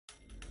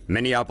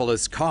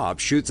Minneapolis cop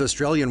shoots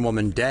Australian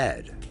woman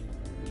dead.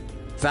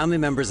 Family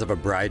members of a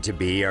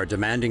bride-to-be are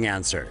demanding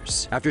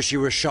answers after she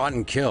was shot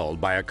and killed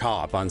by a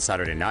cop on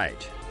Saturday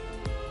night.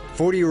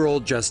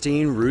 40-year-old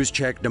Justine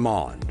Ruszczyk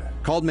Damond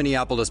called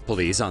Minneapolis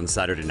police on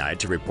Saturday night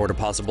to report a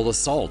possible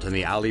assault in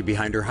the alley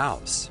behind her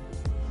house.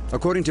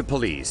 According to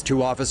police,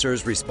 2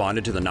 officers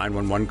responded to the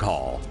 911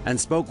 call and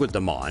spoke with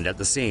Damond at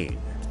the scene.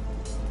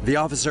 The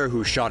officer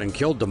who shot and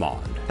killed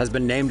Damond has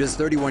been named as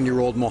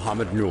 31-year-old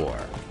Mohammed Noor.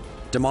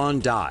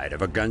 Damond died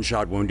of a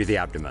gunshot wound to the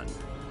abdomen.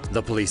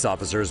 The police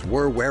officers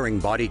were wearing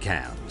body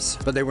cams,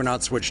 but they were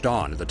not switched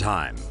on at the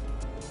time.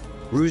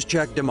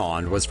 Ruszczyk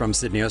Damond was from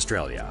Sydney,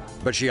 Australia,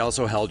 but she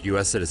also held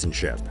U.S.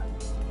 citizenship.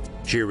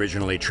 She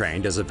originally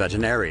trained as a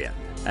veterinarian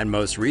and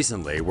most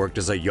recently worked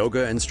as a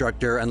yoga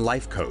instructor and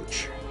life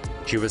coach.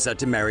 She was set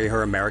to marry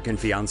her American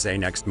fiancé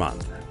next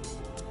month.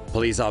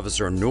 Police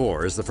officer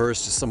Noor is the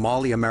first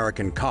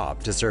Somali-American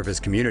cop to serve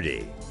his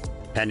community.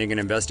 Pending an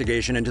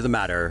investigation into the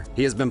matter,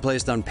 he has been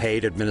placed on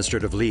paid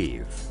administrative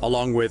leave,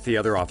 along with the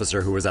other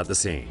officer who was at the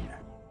scene.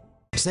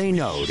 Say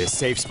no to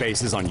safe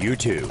spaces on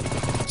YouTube.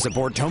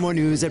 Support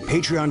TomoNews at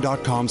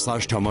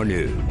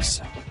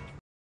patreon.com/TomoNews.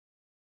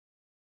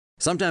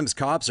 Sometimes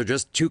cops are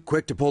just too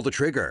quick to pull the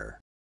trigger.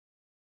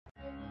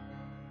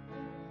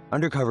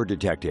 Undercover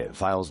detective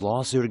files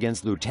lawsuit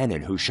against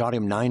lieutenant who shot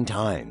him 9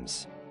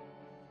 times.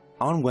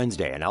 On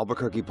Wednesday, an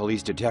Albuquerque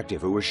police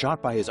detective who was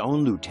shot by his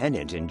own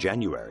lieutenant in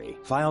January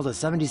filed a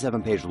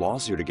 77-page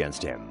lawsuit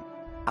against him.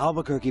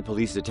 Albuquerque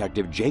police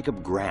detective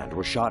Jacob Grant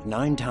was shot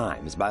 9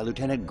 times by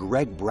Lieutenant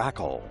Greg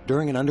Brackle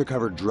during an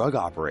undercover drug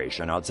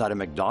operation outside a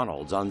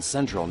McDonald's on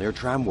Central near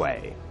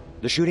Tramway.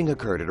 The shooting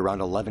occurred at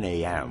around 11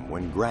 a.m.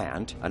 when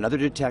Grant, another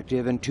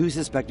detective, and 2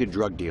 suspected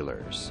drug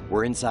dealers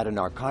were inside a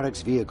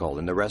narcotics vehicle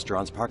in the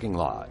restaurant's parking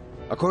lot.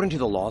 According to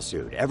the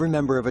lawsuit, every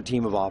member of a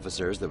team of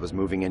officers that was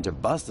moving in to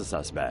bust the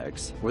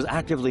suspects was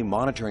actively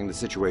monitoring the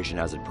situation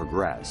as it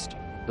progressed.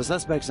 The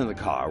suspects in the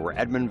car were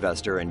Edmund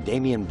Vester and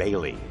Damian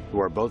Bailey, who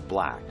are both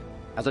black.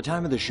 At the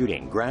time of the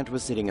shooting, Grant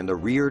was sitting in the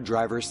rear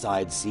driver's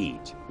side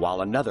seat,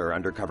 while another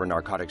undercover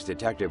narcotics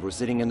detective was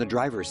sitting in the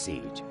driver's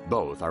seat.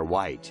 Both are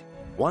white.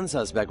 One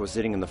suspect was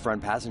sitting in the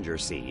front passenger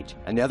seat,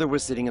 and the other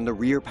was sitting in the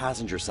rear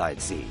passenger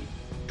side seat.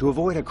 To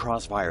avoid a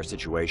crossfire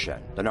situation,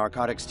 the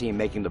narcotics team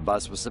making the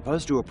bus was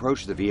supposed to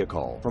approach the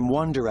vehicle from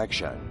one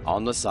direction,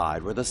 on the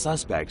side where the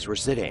suspects were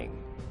sitting.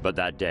 But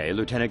that day,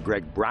 Lieutenant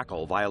Greg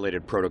Brackle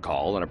violated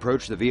protocol and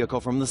approached the vehicle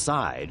from the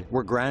side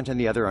where Grant and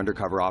the other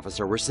undercover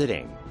officer were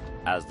sitting.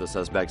 As the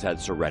suspects had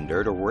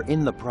surrendered or were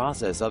in the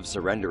process of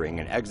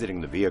surrendering and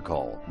exiting the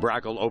vehicle,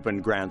 Brackle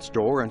opened Grant's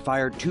door and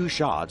fired 2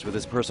 shots with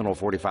his personal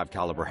 .45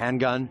 caliber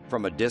handgun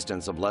from a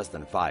distance of less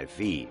than 5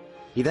 feet.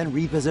 He then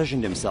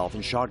repositioned himself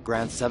and shot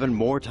Grant 7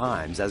 more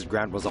times as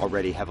Grant was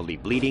already heavily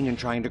bleeding and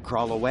trying to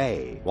crawl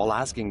away, while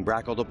asking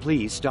Brackle to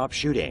please stop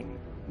shooting.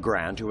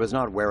 Grant, who was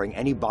not wearing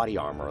any body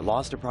armor,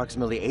 lost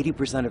approximately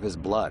 80% of his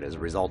blood as a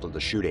result of the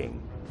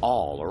shooting.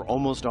 All or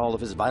almost all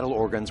of his vital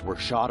organs were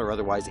shot or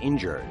otherwise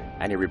injured,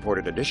 and he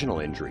reported additional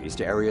injuries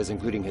to areas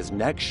including his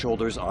neck,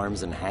 shoulders,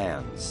 arms, and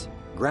hands.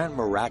 Grant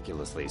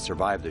miraculously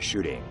survived the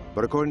shooting,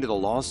 but according to the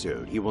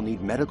lawsuit, he will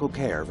need medical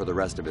care for the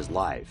rest of his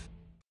life.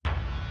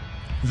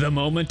 The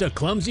moment a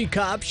clumsy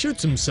cop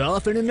shoots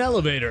himself in an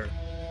elevator.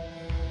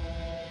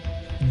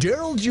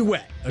 Daryl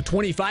Jewett, a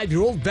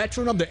 25-year-old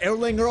veteran of the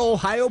Erlanger,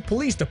 Ohio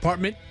Police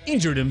Department,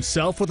 injured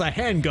himself with a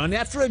handgun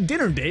after a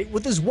dinner date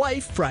with his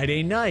wife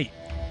Friday night.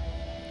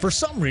 For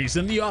some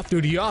reason, the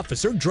off-duty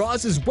officer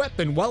draws his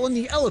weapon while in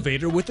the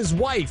elevator with his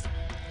wife.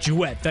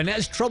 Jewett then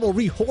has trouble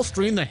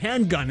reholstering the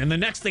handgun, and the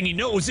next thing he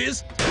knows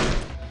is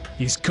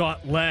he's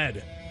caught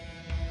lead.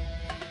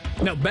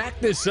 Now back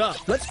this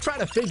up. Let's try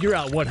to figure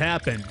out what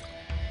happened.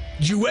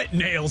 Jewett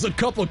nails a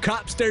couple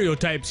cop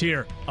stereotypes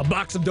here. A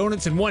box of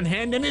donuts in one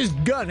hand and his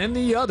gun in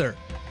the other.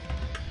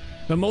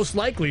 The most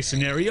likely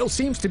scenario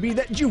seems to be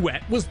that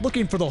Jewett was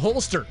looking for the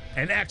holster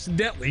and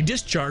accidentally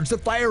discharged the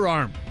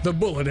firearm. The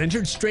bullet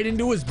entered straight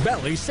into his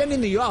belly,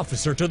 sending the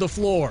officer to the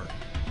floor.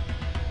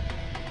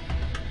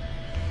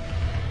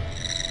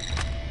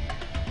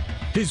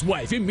 His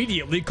wife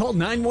immediately called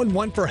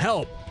 911 for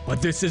help,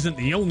 but this isn't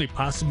the only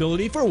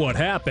possibility for what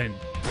happened.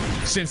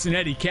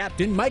 Cincinnati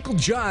captain Michael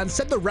John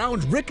said the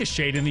round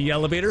ricocheted in the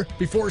elevator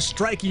before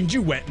striking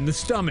Jewett in the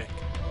stomach.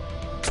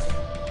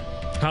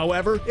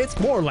 However, it's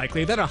more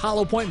likely that a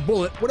hollow point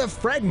bullet would have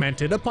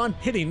fragmented upon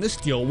hitting the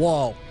steel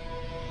wall.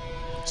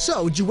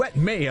 So Jewett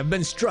may have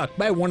been struck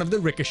by one of the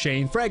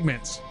ricocheting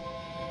fragments.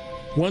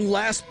 One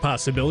last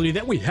possibility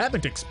that we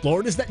haven't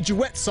explored is that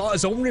Jewett saw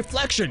his own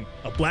reflection.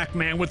 A black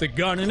man with a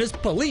gun in his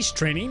police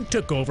training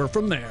took over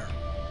from there.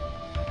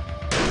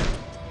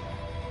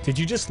 Did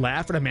you just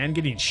laugh at a man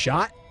getting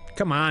shot?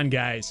 Come on,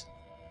 guys.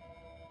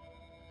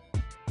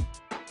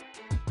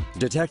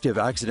 Detective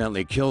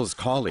accidentally kills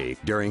colleague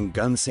during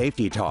gun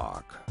safety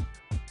talk.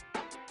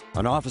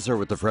 An officer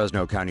with the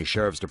Fresno County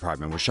Sheriff's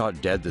Department was shot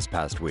dead this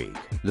past week,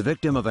 the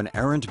victim of an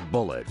errant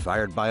bullet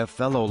fired by a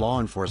fellow law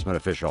enforcement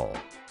official.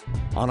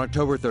 On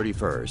October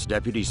 31st,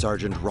 Deputy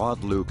Sergeant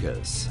Rod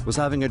Lucas was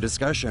having a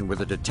discussion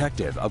with a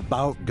detective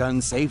about gun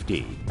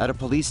safety at a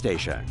police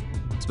station.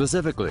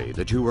 Specifically,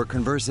 the two were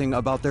conversing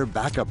about their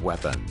backup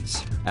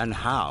weapons and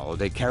how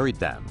they carried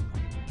them.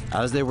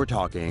 As they were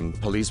talking,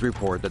 police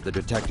report that the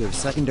detective's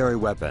secondary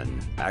weapon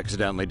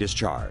accidentally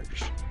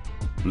discharged.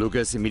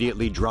 Lucas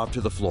immediately dropped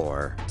to the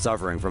floor,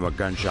 suffering from a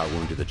gunshot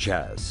wound to the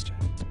chest.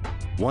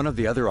 One of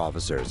the other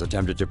officers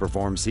attempted to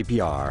perform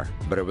CPR,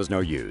 but it was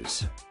no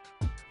use.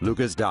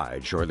 Lucas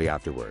died shortly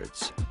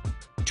afterwards.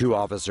 Two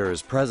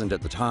officers present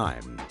at the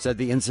time said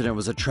the incident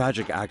was a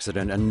tragic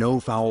accident and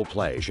no foul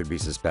play should be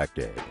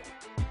suspected.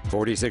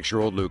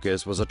 46-year-old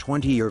Lucas was a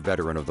 20-year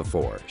veteran of the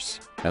force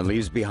and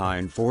leaves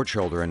behind 4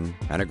 children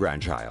and a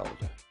grandchild.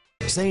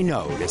 Say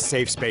no to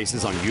safe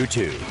spaces on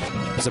YouTube.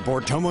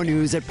 Support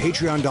TomoNews at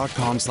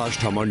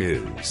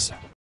patreon.com/TomoNews.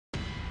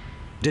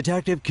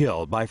 Detective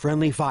killed by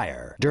friendly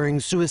fire during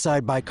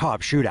suicide by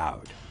cop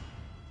shootout.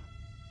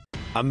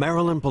 A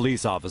Maryland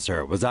police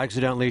officer was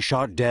accidentally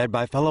shot dead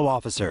by fellow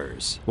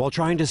officers while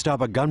trying to stop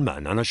a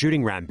gunman on a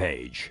shooting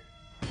rampage.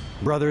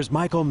 Brothers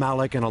Michael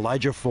Malik and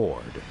Elijah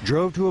Ford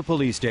drove to a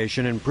police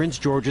station in Prince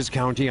George's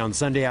County on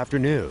Sunday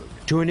afternoon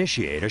to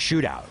initiate a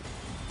shootout.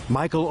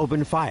 Michael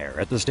opened fire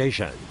at the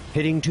station,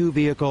 hitting 2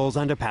 vehicles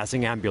and a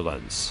passing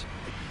ambulance.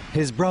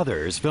 His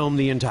brothers filmed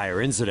the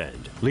entire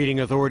incident, leading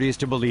authorities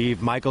to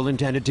believe Michael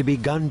intended to be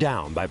gunned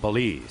down by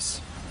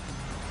police.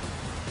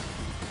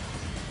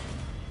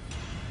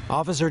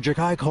 Officer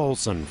Jakai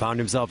Colson found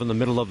himself in the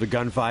middle of the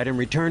gunfight and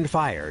returned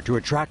fire to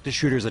attract the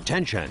shooter's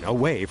attention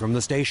away from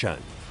the station.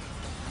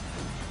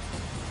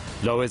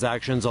 Though his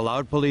actions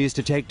allowed police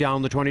to take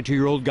down the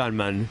 22-year-old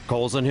gunman,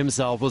 Colson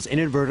himself was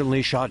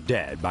inadvertently shot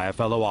dead by a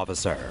fellow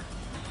officer.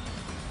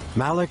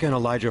 Malik and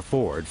Elijah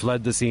Ford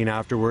fled the scene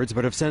afterwards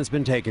but have since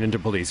been taken into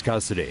police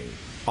custody.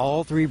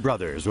 All 3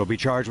 brothers will be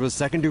charged with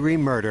second-degree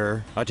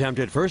murder,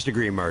 attempted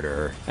first-degree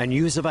murder, and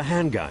use of a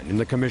handgun in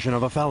the commission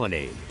of a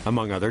felony,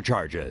 among other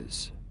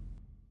charges.